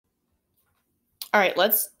All right,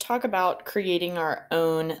 let's talk about creating our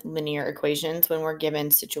own linear equations when we're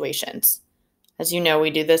given situations. As you know, we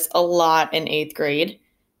do this a lot in 8th grade.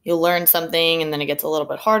 You'll learn something and then it gets a little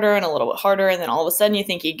bit harder and a little bit harder, and then all of a sudden you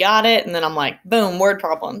think you got it, and then I'm like, boom, word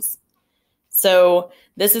problems. So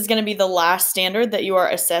this is going to be the last standard that you are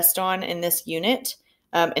assessed on in this unit,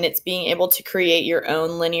 and it's being able to create your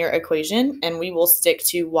own linear equation, and we will stick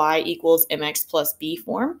to y equals mx plus b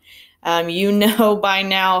form. You know by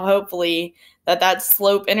now, hopefully, that's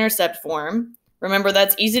slope-intercept form. Remember,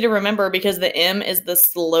 that's easy to remember because the m is the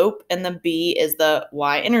slope and the b is the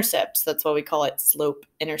y-intercept. So that's why we call it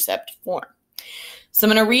slope-intercept form. So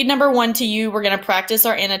I'm going to read number 1 to you. We're going to practice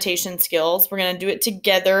our annotation skills. We're going to do it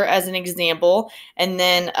together as an example, and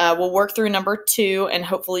then we'll work through number 2, and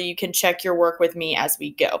hopefully you can check your work with me as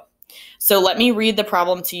we go. So let me read the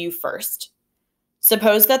problem to you first.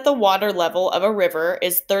 Suppose that the water level of a river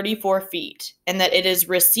is 34 feet and that it is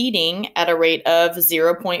receding at a rate of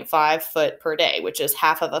 0.5 foot per day, which is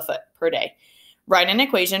half of a foot per day. Write an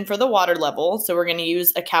equation for the water level. So we're going to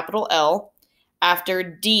use a capital L after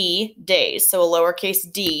d days, so a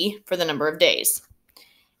lowercase d for the number of days.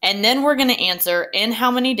 And then we're going to answer, in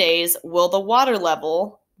how many days will the water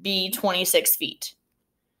level be 26 feet?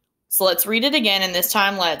 So let's read it again, and this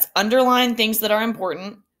time let's underline things that are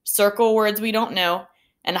important, circle words we don't know,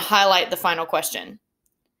 and highlight the final question.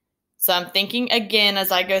 So I'm thinking again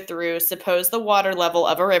as I go through, suppose the water level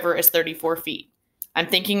of a river is 34 feet. I'm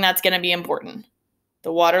thinking that's going to be important.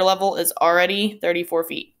 The water level is already 34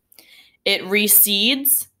 feet. It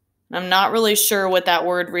recedes. I'm not really sure what that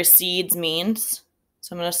word recedes means,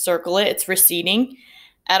 so I'm going to circle it. It's receding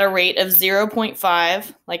at a rate of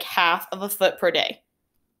 0.5, like half of a foot per day.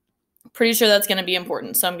 Pretty sure that's going to be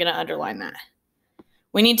important, so I'm going to underline that.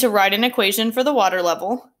 We need to write an equation for the water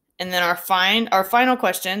level, and then our final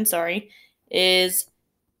question, is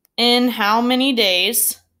in how many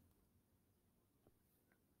days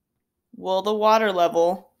will the water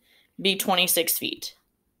level be 26 feet?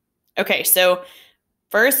 Okay, so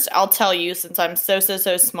first I'll tell you, since I'm so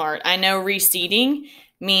smart, I know receding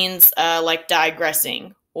means like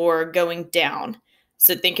digressing or going down.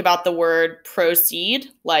 So think about the word proceed,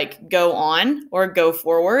 like go on or go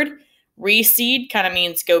forward. Recede kind of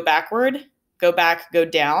means go backward, go back, go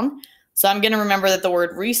down. So I'm going to remember that the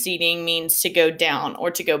word receding means to go down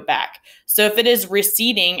or to go back. So if it is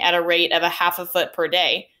receding at a rate of a half a foot per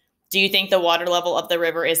day, do you think the water level of the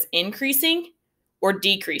river is increasing or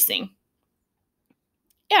decreasing?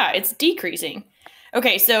 Yeah, it's decreasing.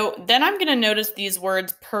 Okay, so then I'm going to notice these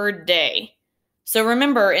words per day. So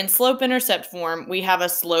remember, in slope-intercept form, we have a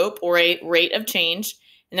slope or a rate of change,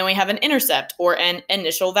 and then we have an intercept or an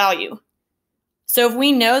initial value. So if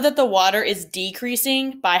we know that the water is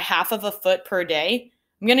decreasing by half of a foot per day,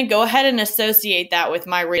 I'm going to go ahead and associate that with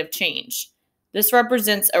my rate of change. This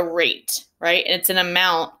represents a rate, right? It's an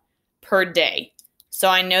amount per day. So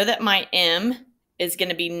I know that my m is going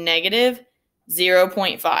to be negative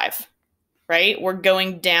 0.5, right? We're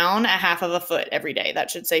going down a half of a foot every day.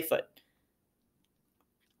 That should say foot.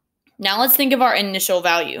 Now let's think of our initial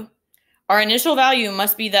value. Our initial value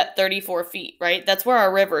must be that 34 feet, right? That's where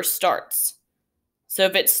our river starts. So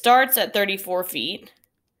if it starts at 34 feet,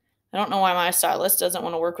 I don't know why my stylist doesn't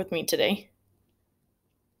want to work with me today.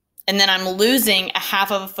 And then I'm losing a half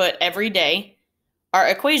of a foot every day. Our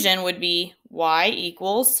equation would be y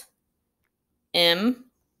equals mx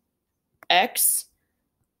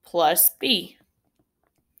plus b.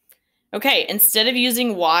 Okay, instead of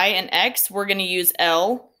using y and x, we're going to use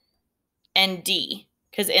L and D,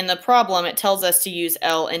 because in the problem it tells us to use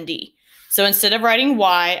L and D. So instead of writing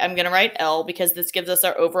y, I'm going to write L because this gives us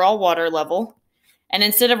our overall water level. And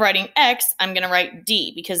instead of writing x, I'm going to write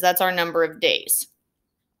D because that's our number of days.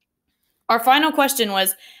 Our final question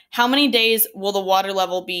was, how many days will the water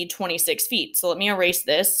level be 26 feet? So let me erase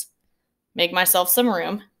this, make myself some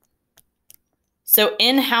room. So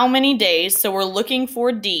in how many days, so we're looking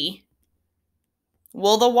for D,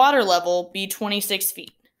 will the water level be 26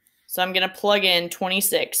 feet? So I'm going to plug in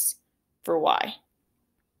 26 for y,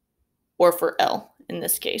 or for L in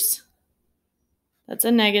this case. That's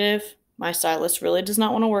a negative. My stylist really does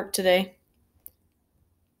not want to work today.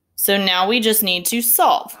 So now we just need to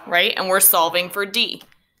solve, right? And we're solving for D.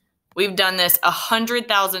 We've done this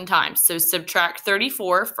 100,000 times. So subtract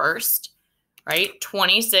 34 first, right?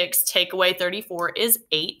 26 take away 34 is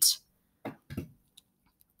 8.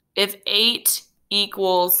 If 8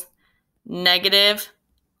 equals negative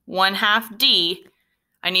 1/2 D,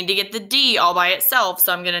 I need to get the D all by itself.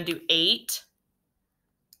 So I'm going to do 8.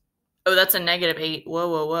 Oh, that's a negative 8.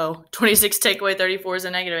 Whoa. 26 take away 34 is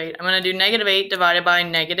a negative 8. I'm going to do negative 8 divided by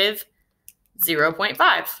negative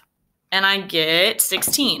 0.5. and I get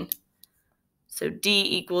 16. So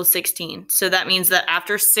D equals 16. So that means that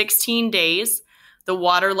after 16 days, the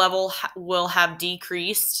water level will have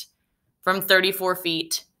decreased from 34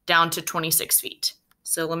 feet down to 26 feet.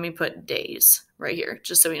 So let me put days right here,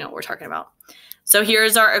 just so we know what we're talking about. So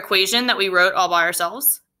here's our equation that we wrote all by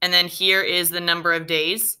ourselves. And then here is the number of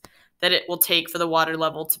days that it will take for the water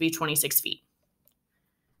level to be 26 feet.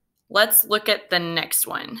 Let's look at the next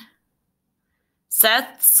one.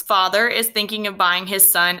 Seth's father is thinking of buying his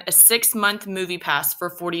son a 6-month movie pass for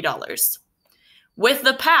 $40. With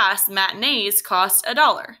the pass, matinees cost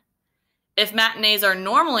 $1. If matinees are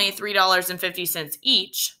normally $3.50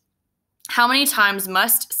 each, how many times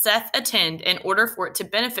must Seth attend in order for it to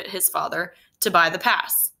benefit his father to buy the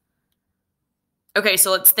pass? Okay,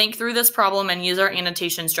 so let's think through this problem and use our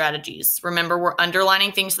annotation strategies. Remember, we're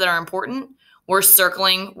underlining things that are important, we're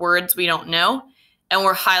circling words we don't know, and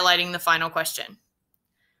we're highlighting the final question.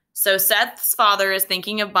 So Seth's father is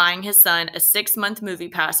thinking of buying his son a 6-month movie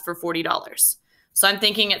pass for $40. So I'm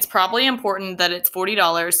thinking it's probably important that it's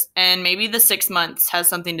 $40 and maybe the 6 months has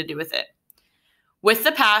something to do with it. With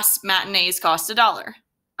the pass, matinees cost $1.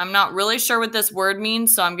 I'm not really sure what this word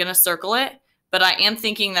means, so I'm going to circle it, but I am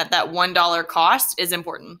thinking that that $1 cost is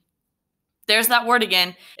important. There's that word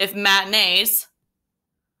again. If matinees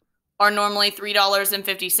are normally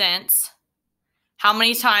 $3.50, how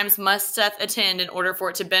many times must Seth attend in order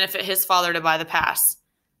for it to benefit his father to buy the pass?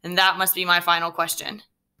 And that must be my final question.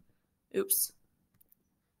 Oops.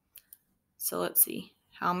 So let's see.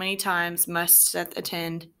 How many times must Seth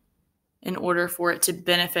attend in order for it to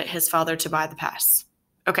benefit his father to buy the pass?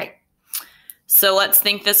 Okay. So let's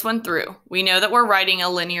think this one through. We know that we're writing a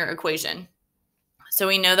linear equation. So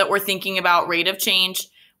we know that we're thinking about rate of change.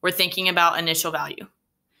 We're thinking about initial value.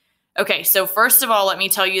 Okay, so first of all, let me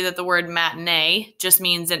tell you that the word matinee just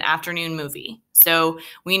means an afternoon movie. So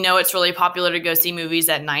we know it's really popular to go see movies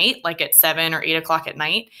at night, like at 7 or 8 o'clock at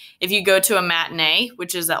night. If you go to a matinee,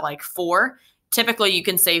 which is at like 4, typically you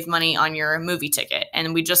can save money on your movie ticket.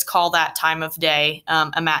 And we just call that time of day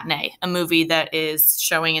a matinee, a movie that is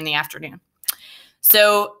showing in the afternoon.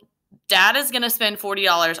 So Dad is going to spend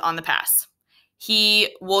 $40 on the pass.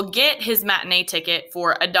 He will get his matinee ticket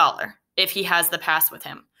for $1 if he has the pass with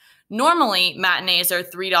him. Normally, matinees are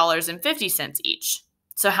 $3.50 each.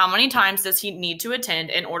 So how many times does he need to attend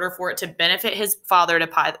in order for it to benefit his father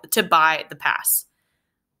to buy the pass?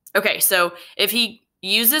 Okay, so if he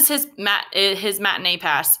uses his matinee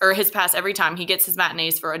pass, or his pass every time, he gets his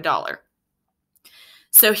matinees for $1.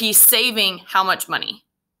 So he's saving how much money?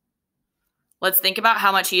 Let's think about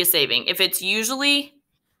how much he is saving. If it's usually,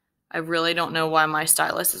 I really don't know why my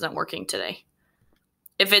stylus isn't working today.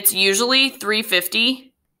 If it's usually $3.50,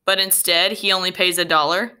 but instead he only pays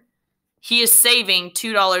 $1, he is saving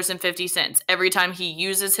 $2.50 every time he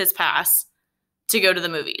uses his pass to go to the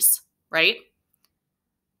movies, right?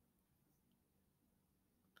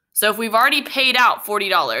 So if we've already paid out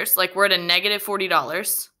 $40, like we're at a negative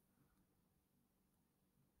 $40,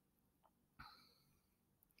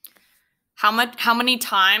 how many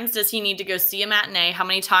times does he need to go see a matinee? How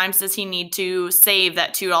many times does he need to save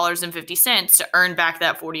that $2.50 to earn back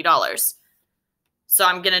that $40? So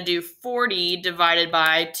I'm going to do 40 divided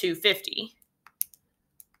by 250.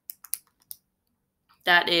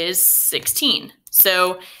 That is 16.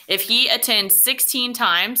 So if he attends 16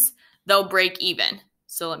 times, they'll break even.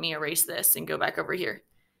 So let me erase this and go back over here.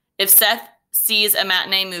 If Seth sees a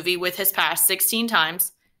matinee movie with his pass 16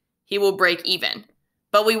 times, he will break even.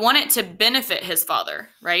 But we want it to benefit his father,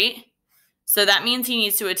 right? So that means he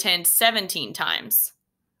needs to attend 17 times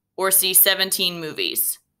or see 17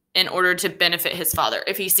 movies in order to benefit his father.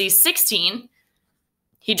 If he sees 16,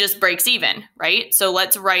 he just breaks even, right? So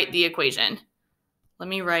let's write the equation. Let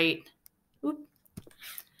me write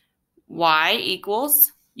y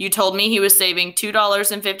equals, you told me he was saving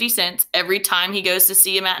 $2.50 every time he goes to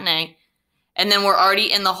see a matinee. And then we're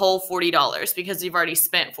already in the whole $40 because we've already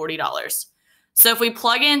spent $40. So if we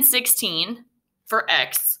plug in 16 for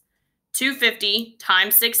x, 250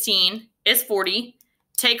 times 16 is 40.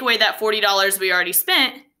 Take away that $40 we already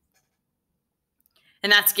spent,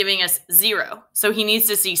 and that's giving us 0. So he needs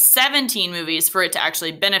to see 17 movies for it to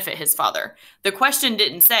actually benefit his father. The question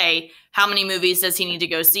didn't say how many movies does he need to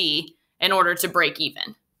go see in order to break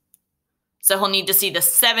even. So he'll need to see the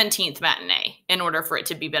 17th matinee in order for it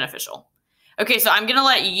to be beneficial. Okay, so I'm going to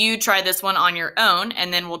let you try this one on your own,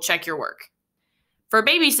 and then we'll check your work. For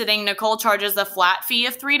babysitting, Nicole charges a flat fee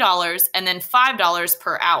of $3 and then $5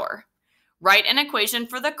 per hour. Write an equation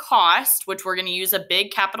for the cost, which we're going to use a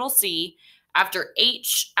big capital C, after 8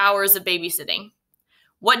 hours of babysitting.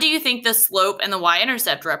 What do you think the slope and the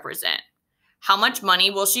y-intercept represent? how much money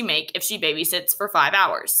will she make if she babysits for 5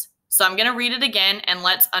 hours? So I'm going to read it again, and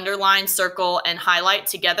let's underline, circle, and highlight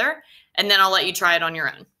together, and then I'll let you try it on your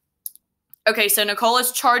own. Okay, so Nicole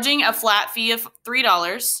is charging a flat fee of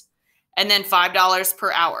 $3 and then $5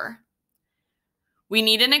 per hour. We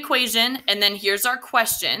need an equation, and then here's our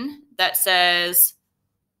question that says,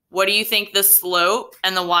 what do you think the slope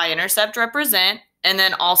and the y-intercept represent? And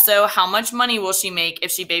then also, how much money will she make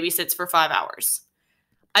if she babysits for 5 hours?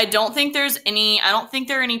 I don't think there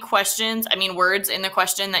are any questions, words in the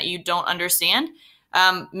question that you don't understand.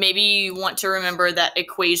 Maybe you want to remember that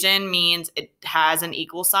equation means it has an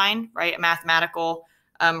equal sign, right? A mathematical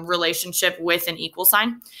relationship with an equal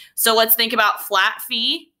sign. So let's think about flat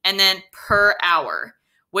fee and then per hour.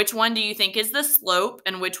 Which one do you think is the slope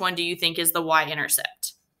and which one do you think is the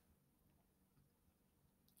y-intercept?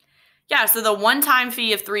 Yeah, so the one-time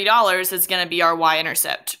fee of $3 is going to be our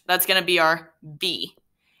y-intercept. That's going to be our b.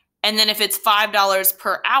 And then if it's $5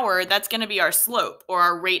 per hour, that's going to be our slope or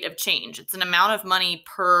our rate of change. It's an amount of money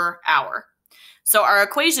per hour. So our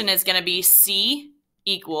equation is going to be C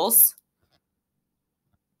equals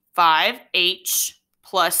 5h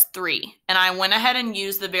plus 3. And I went ahead and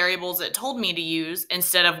used the variables it told me to use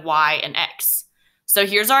instead of y and x. So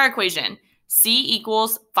here's our equation. C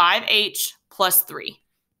equals 5h plus 3.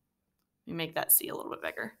 Let me make that C a little bit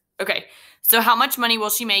bigger. Okay, so how much money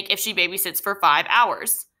will she make if she babysits for 5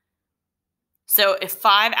 hours? So if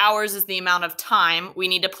 5 hours is the amount of time, we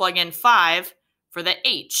need to plug in 5 for the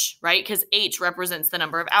h, right? Because h represents the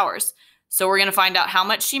number of hours. So we're going to find out how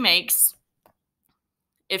much she makes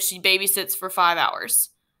if she babysits for 5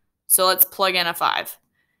 hours. So let's plug in a 5.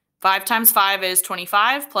 5 times 5 is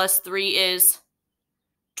 25, plus 3 is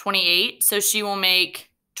 28. So she will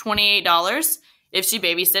make $28 if she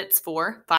babysits for 5